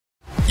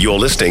You're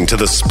listening to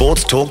the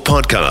Sports Talk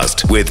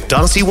Podcast with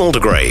Darcy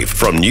Waldegrave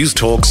from News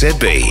Talk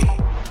ZB.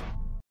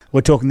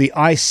 We're talking the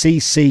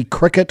ICC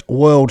Cricket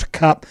World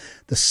Cup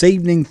this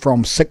evening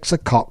from 6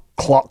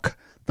 o'clock.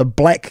 The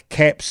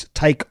Blackcaps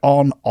take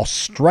on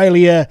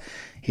Australia.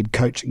 Head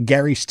coach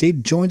Gary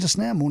Stead joins us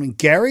now. Morning,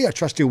 Gary. I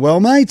trust you're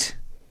well, mate.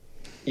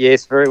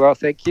 Yes, very well,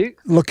 thank you.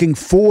 Looking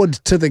forward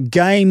to the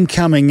game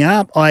coming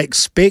up. I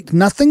expect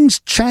nothing's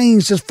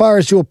changed as far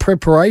as your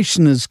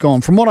preparation has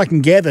gone. From what I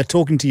can gather,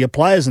 talking to your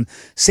players and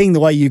seeing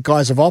the way you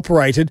guys have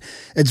operated,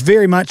 it's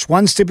very much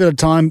one step at a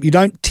time. You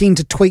don't tend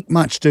to tweak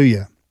much, do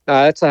you?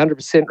 That's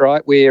 100%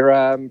 right.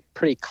 We're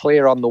pretty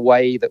clear on the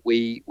way that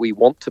we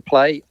want to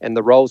play and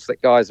the roles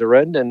that guys are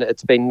in. And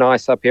it's been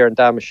nice up here in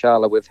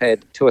Dharamshala. We've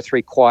had 2 or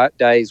 3 quiet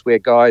days where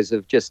guys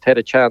have just had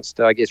a chance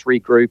to,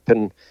 regroup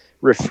and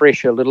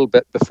refresh a little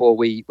bit before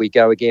we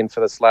go again for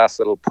this last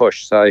little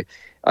push. So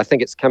I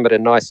think it's come at a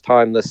nice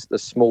time, this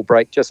small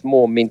break, just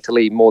more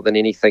mentally, more than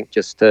anything,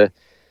 just for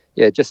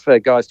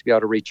guys to be able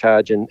to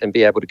recharge and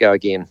be able to go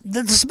again.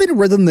 There's been a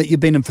rhythm that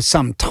you've been in for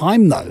some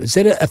time, though. Is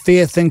that a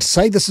fair thing to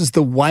say? This is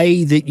the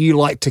way that you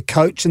like to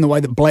coach and the way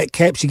that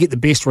Blackcaps, you get the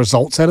best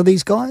results out of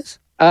these guys?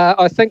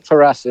 I think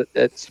for us,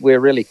 we're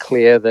really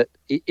clear that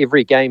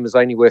every game is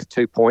only worth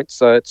 2 points,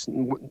 so it's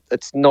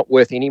not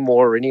worth any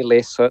more or any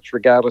less. So it's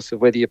regardless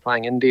of whether you're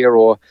playing India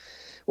or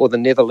the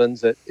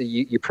Netherlands, that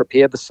you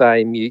prepare the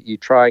same. You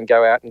try and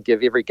go out and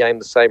give every game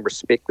the same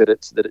respect that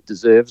it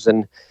deserves,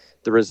 and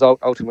the result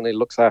ultimately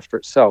looks after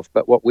itself.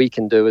 But what we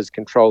can do is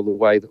control the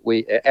way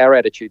that our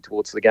attitude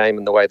towards the game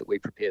and the way that we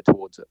prepare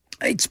towards it.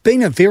 It's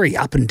been a very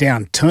up and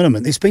down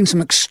tournament. There's been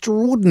some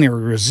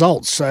extraordinary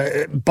results.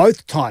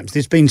 Both times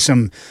there's been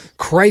some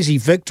crazy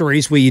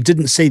victories where you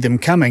didn't see them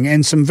coming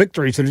and some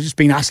victories that have just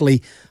been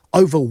utterly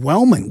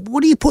overwhelming.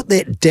 What do you put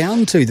that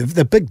down to,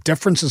 the big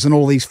differences in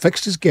all these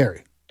fixtures,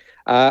 Gary?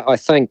 I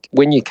think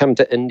when you come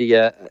to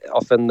India,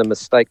 often the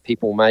mistake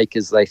people make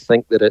is they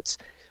think that it's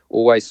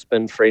always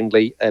spin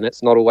friendly, and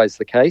it's not always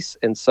the case.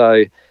 And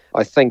so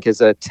I think as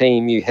a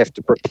team you have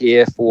to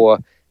prepare for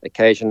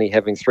occasionally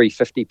having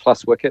 350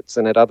 plus wickets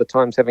and at other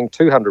times having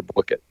 200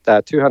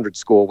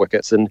 score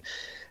wickets. And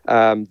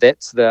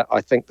that's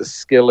I think the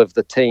skill of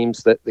the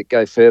teams that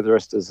go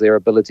furthest is their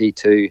ability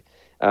to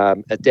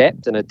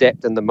adapt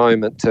in the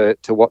moment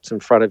to what's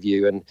in front of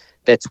you. And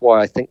that's why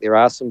I think there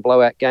are some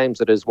blowout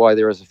games. It is why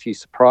there is a few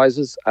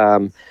surprises,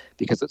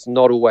 because it's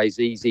not always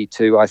easy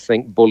to, I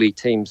think, bully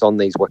teams on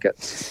these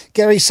wickets.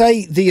 Gary,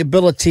 say the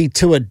ability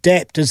to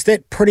adapt, is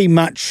that pretty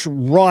much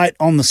right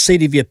on the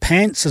seat of your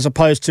pants as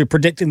opposed to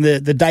predicting the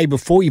day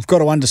before? You've got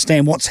to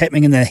understand what's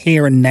happening in the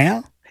here and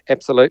now?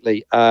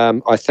 Absolutely.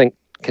 I think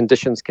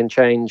conditions can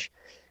change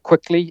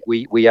quickly.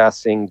 We are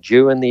seeing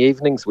dew in the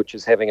evenings, which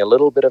is having a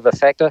little bit of a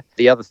factor.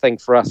 The other thing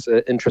for us,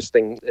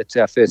 interesting, it's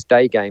our first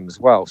day game as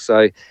well.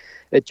 So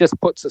it just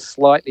puts a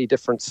slightly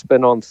different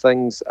spin on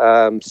things.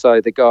 So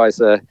the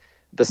guys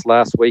this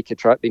last week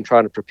have been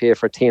trying to prepare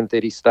for a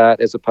 10:30 start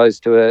as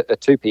opposed to a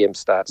 2 p.m.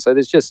 start. So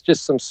there's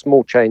just some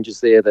small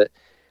changes there that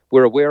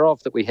we're aware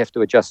of that we have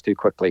to adjust to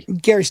quickly.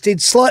 Gary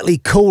Stead, slightly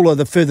cooler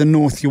the further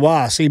north you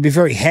are, so you'd be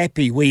very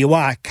happy where you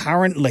are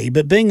currently.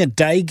 But being a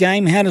day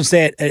game, how does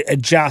that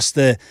adjust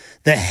the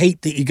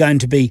heat that you're going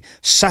to be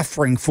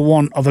suffering, for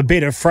want of a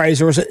better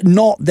phrase, or is it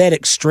not that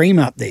extreme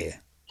up there?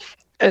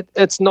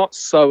 It's not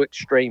so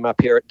extreme up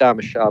here at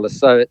Dharamshala,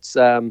 so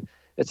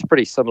it's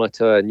pretty similar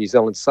to a New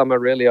Zealand summer,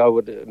 really, I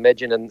would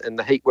imagine, in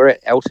the heat. We're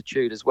at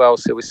altitude as well,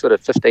 so we're sort of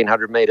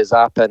 1,500 metres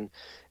up, and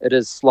it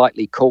is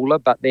slightly cooler,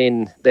 but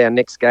then our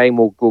next game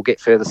we'll get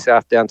further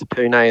south down to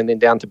Pune and then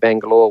down to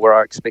Bangalore, where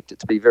I expect it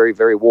to be very,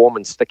 very warm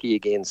and sticky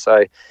again.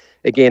 So,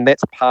 again,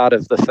 that's part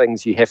of the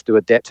things you have to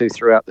adapt to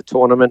throughout the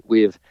tournament.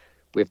 We've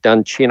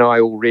done Chennai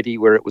already,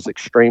 where it was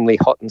extremely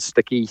hot and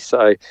sticky,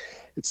 so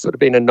it's sort of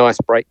been a nice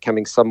break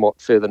coming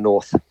somewhat further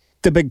north.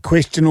 The big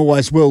question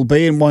always will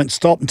be, and won't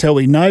stop until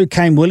we know,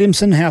 Kane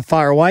Williamson, how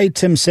far away?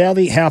 Tim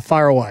Southey, how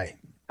far away?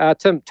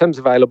 Tim's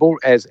available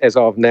as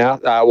of now,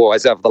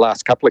 as of the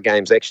last couple of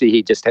games, actually.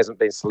 He just hasn't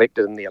been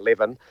selected in the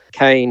 11.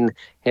 Kane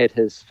had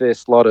his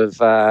first lot of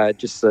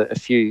just a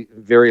few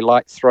very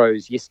light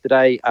throws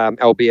yesterday,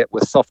 albeit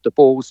with softer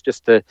balls,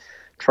 just to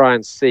try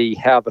and see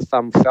how the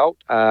thumb felt.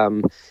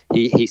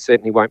 He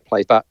certainly won't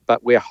play, but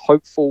we're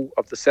hopeful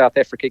of the South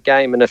Africa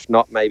game, and if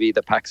not, maybe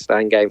the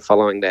Pakistan game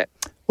following that.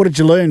 What did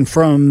you learn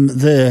from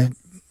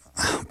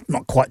I'm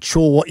not quite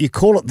sure what you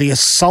call it, the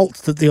assault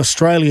that the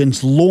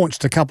Australians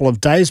launched a couple of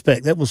days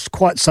back? That was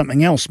quite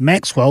something else.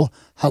 Maxwell,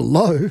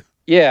 hello.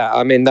 Yeah,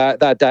 I mean, they're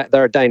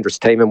a dangerous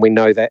team, and we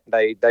know that.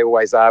 They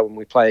always are when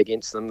we play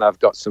against them. They've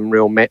got some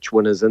real match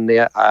winners in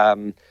there.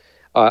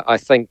 I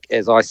think,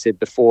 as I said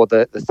before,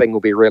 the thing will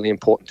be really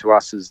important to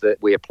us is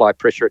that we apply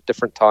pressure at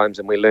different times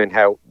and we learn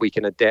how we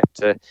can adapt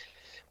to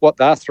what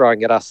they're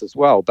throwing at us as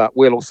well. But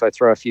we'll also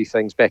throw a few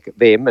things back at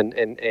them,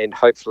 and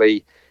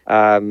hopefully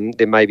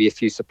there may be a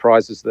few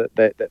surprises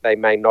that they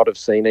may not have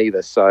seen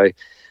either. So,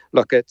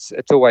 look, it's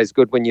always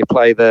good when you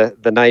play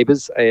the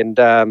neighbours, and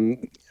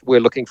we're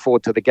looking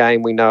forward to the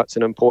game. We know it's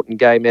an important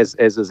game, as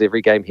is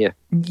every game here.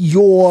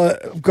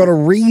 You've got a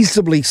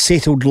reasonably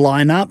settled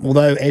lineup,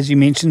 although, as you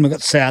mentioned, we've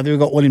got Southey, we've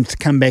got Williams to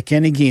come back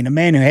in again. A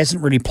man who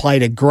hasn't really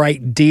played a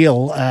great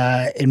deal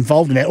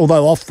involved in that,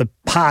 although off the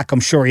park I'm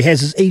sure he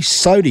has, is Ish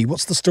Sodhi.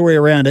 What's the story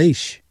around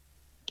Ish?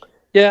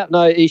 Yeah,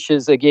 no, Ish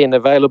is again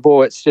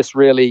available. It's just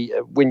really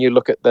when you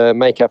look at the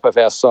makeup of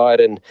our side,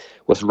 and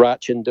with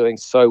Rachin doing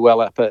so well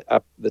up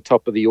the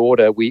top of the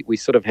order, we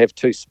sort of have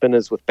two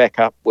spinners with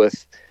backup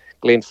with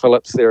Glenn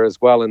Phillips there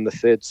as well in the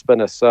third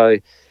spinner. So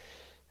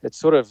it's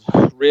sort of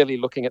really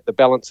looking at the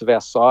balance of our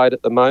side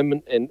at the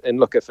moment. And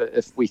look, if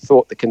we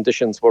thought the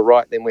conditions were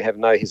right, then we have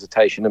no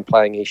hesitation in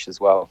playing Ish as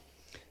well.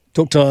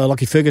 Talked to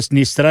Lockie Ferguson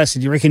yesterday. I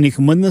said, "Do you reckon you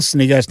can win this?"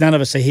 And he goes, "None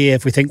of us are here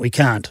if we think we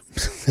can't."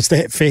 Is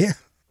that fair?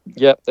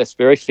 Yeah, that's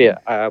very fair.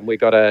 We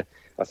got I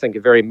think,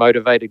 a very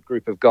motivated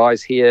group of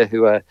guys here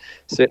who are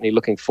certainly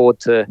looking forward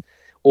to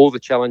all the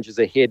challenges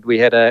ahead. We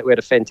had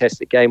a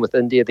fantastic game with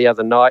India the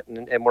other night,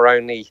 and we're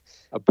only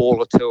a ball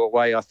or two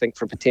away, I think,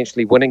 from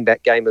potentially winning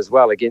that game as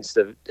well against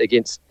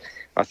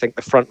I think,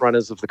 the front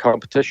runners of the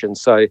competition.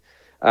 So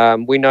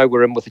we know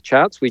we're in with a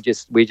chance. We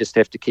just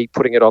have to keep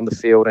putting it on the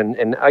field,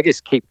 and I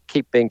guess keep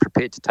being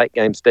prepared to take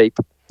games deep.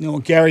 Well,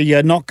 Gary,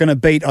 you're not going to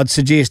beat, I'd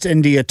suggest,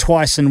 India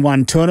twice in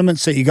one tournament,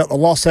 so you got the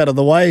loss out of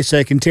the way, so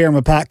you can tear them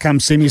apart come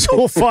semis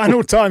or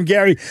final time.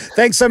 Gary,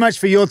 thanks so much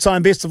for your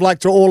time. Best of luck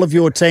to all of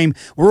your team.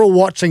 We're all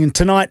watching, and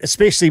tonight,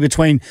 especially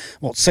between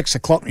 6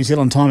 o'clock New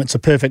Zealand time, it's a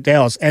perfect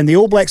hours. And the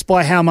All Blacks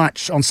by how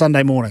much on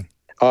Sunday morning?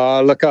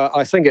 Look,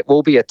 I think it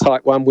will be a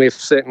tight one. We've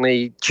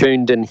certainly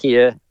tuned in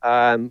here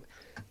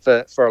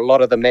for a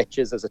lot of the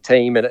matches as a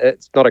team, and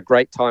it's not a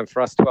great time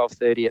for us,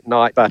 12:30 at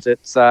night, but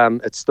it's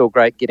still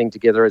great getting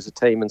together as a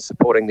team and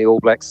supporting the All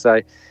Blacks. So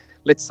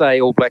let's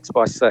say All Blacks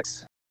by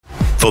 6.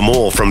 For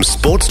more from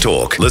Sports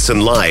Talk,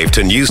 listen live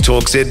to News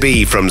Talk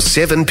ZB from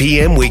 7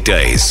 p.m.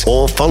 weekdays,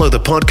 or follow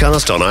the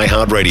podcast on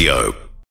iHeartRadio.